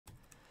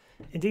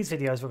In these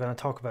videos, we're going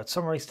to talk about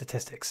summary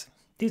statistics.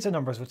 These are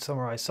numbers which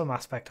summarize some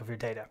aspect of your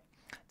data.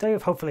 Though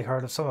you've hopefully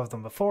heard of some of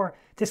them before,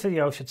 this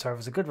video should serve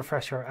as a good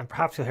refresher and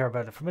perhaps you'll hear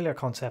about a familiar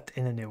concept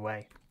in a new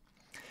way.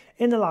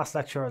 In the last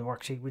lecture and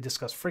worksheet, we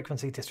discussed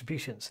frequency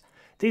distributions.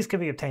 These can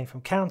be obtained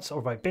from counts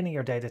or by binning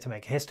your data to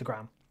make a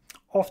histogram.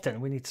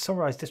 Often, we need to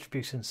summarize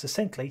distributions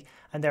succinctly,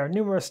 and there are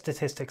numerous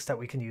statistics that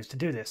we can use to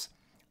do this.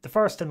 The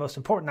first and most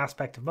important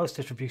aspect of most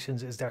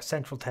distributions is their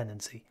central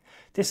tendency.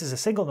 This is a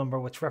single number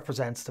which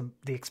represents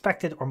the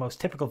expected or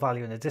most typical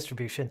value in a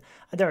distribution,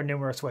 and there are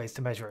numerous ways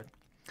to measure it.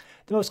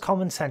 The most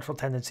common central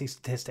tendency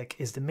statistic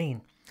is the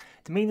mean.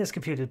 The mean is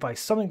computed by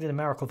summing the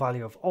numerical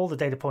value of all the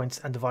data points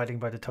and dividing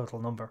by the total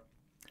number.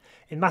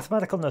 In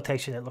mathematical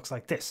notation, it looks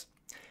like this.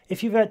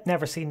 If you've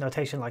never seen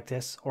notation like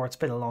this, or it's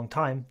been a long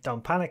time,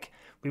 don't panic.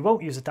 We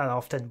won't use it that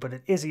often, but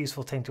it is a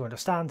useful thing to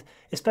understand,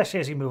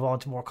 especially as you move on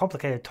to more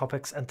complicated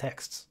topics and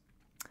texts.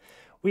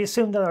 We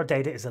assume that our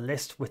data is a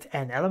list with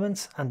n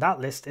elements, and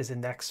that list is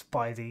indexed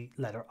by the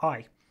letter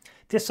I.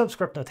 This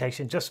subscript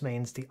notation just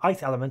means the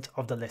ith element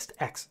of the list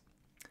x.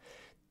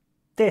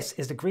 This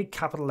is the Greek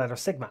capital letter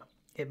sigma.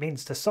 It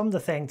means to sum the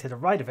thing to the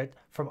right of it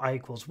from I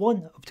equals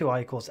 1 up to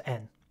I equals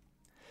n.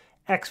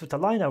 X with the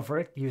line over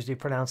it, usually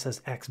pronounced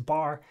as x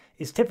bar,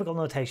 is typical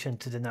notation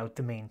to denote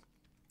the mean.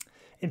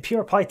 In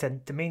pure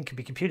Python, the mean can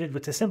be computed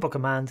with the simple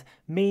command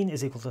mean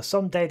is equal to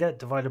sum data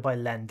divided by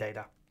len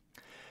data.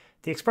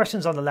 The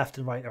expressions on the left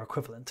and right are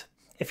equivalent.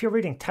 If you're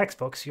reading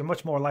textbooks, you're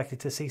much more likely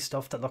to see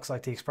stuff that looks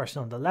like the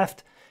expression on the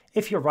left.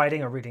 If you're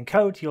writing or reading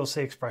code, you'll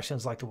see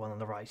expressions like the one on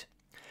the right.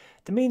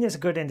 The mean is a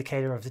good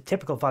indicator of the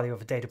typical value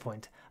of a data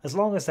point, as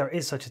long as there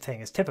is such a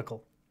thing as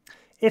typical.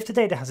 If the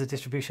data has a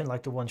distribution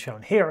like the one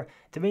shown here,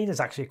 the mean is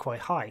actually quite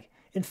high.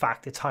 In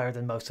fact, it's higher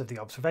than most of the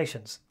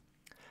observations.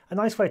 A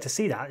nice way to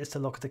see that is to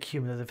look at the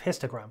cumulative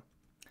histogram.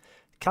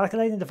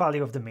 Calculating the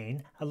value of the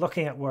mean and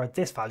looking at where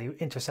this value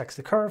intersects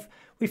the curve,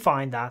 we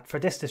find that for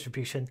this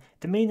distribution,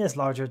 the mean is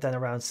larger than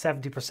around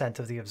 70%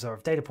 of the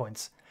observed data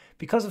points.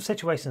 Because of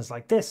situations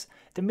like this,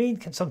 the mean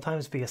can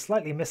sometimes be a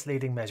slightly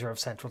misleading measure of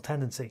central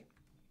tendency.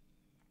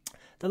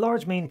 The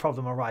large mean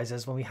problem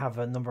arises when we have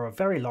a number of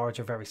very large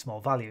or very small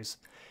values.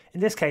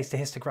 In this case, the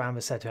histogram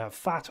is said to have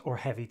fat or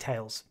heavy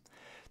tails.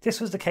 This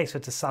was the case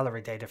with the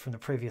salary data from the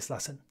previous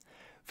lesson.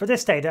 For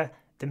this data,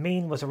 the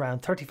mean was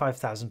around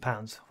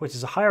 £35,000, which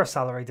is a higher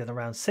salary than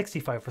around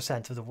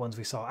 65% of the ones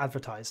we saw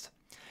advertised.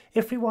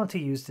 If we want to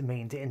use the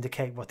mean to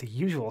indicate what the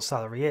usual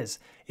salary is,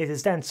 it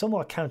is then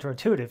somewhat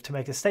counterintuitive to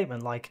make a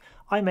statement like,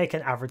 I make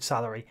an average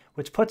salary,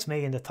 which puts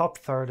me in the top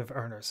third of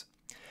earners.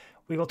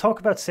 We will talk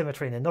about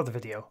symmetry in another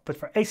video, but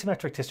for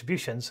asymmetric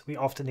distributions, we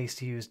often need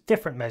to use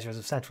different measures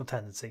of central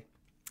tendency.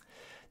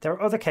 There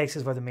are other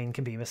cases where the mean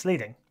can be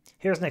misleading.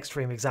 Here's an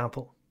extreme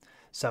example.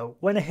 So,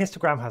 when a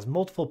histogram has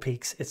multiple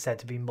peaks, it's said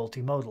to be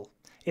multimodal.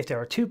 If there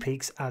are two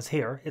peaks, as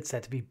here, it's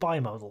said to be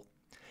bimodal.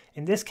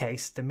 In this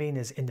case, the mean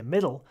is in the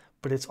middle,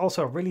 but it's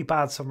also a really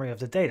bad summary of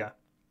the data.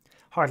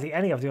 Hardly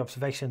any of the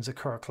observations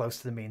occur close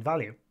to the mean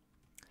value.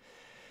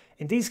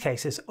 In these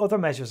cases, other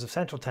measures of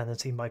central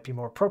tendency might be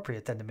more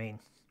appropriate than the mean.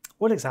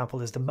 One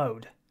example is the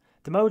mode.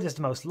 The mode is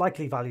the most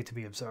likely value to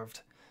be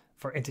observed.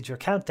 For integer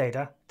count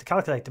data, to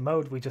calculate the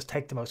mode, we just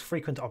take the most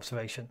frequent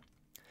observation.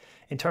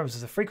 In terms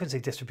of the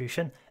frequency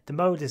distribution, the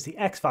mode is the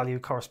x value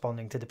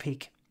corresponding to the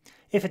peak.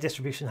 If a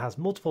distribution has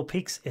multiple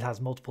peaks, it has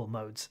multiple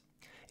modes.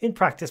 In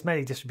practice,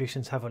 many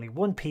distributions have only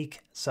one peak,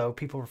 so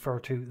people refer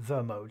to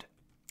the mode.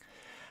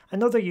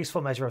 Another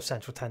useful measure of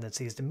central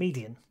tendency is the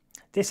median.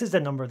 This is the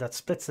number that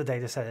splits the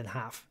dataset in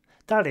half.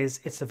 That is,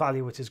 it's the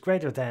value which is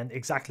greater than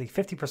exactly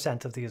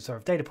 50% of the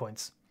observed data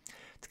points.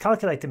 To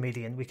calculate the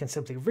median, we can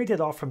simply read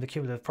it off from the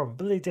cumulative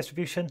probability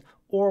distribution,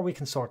 or we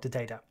can sort the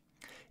data.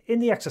 In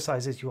the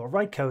exercises, you will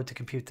write code to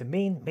compute the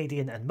mean,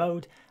 median, and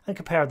mode, and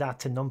compare that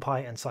to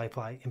NumPy and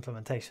SciPy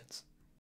implementations.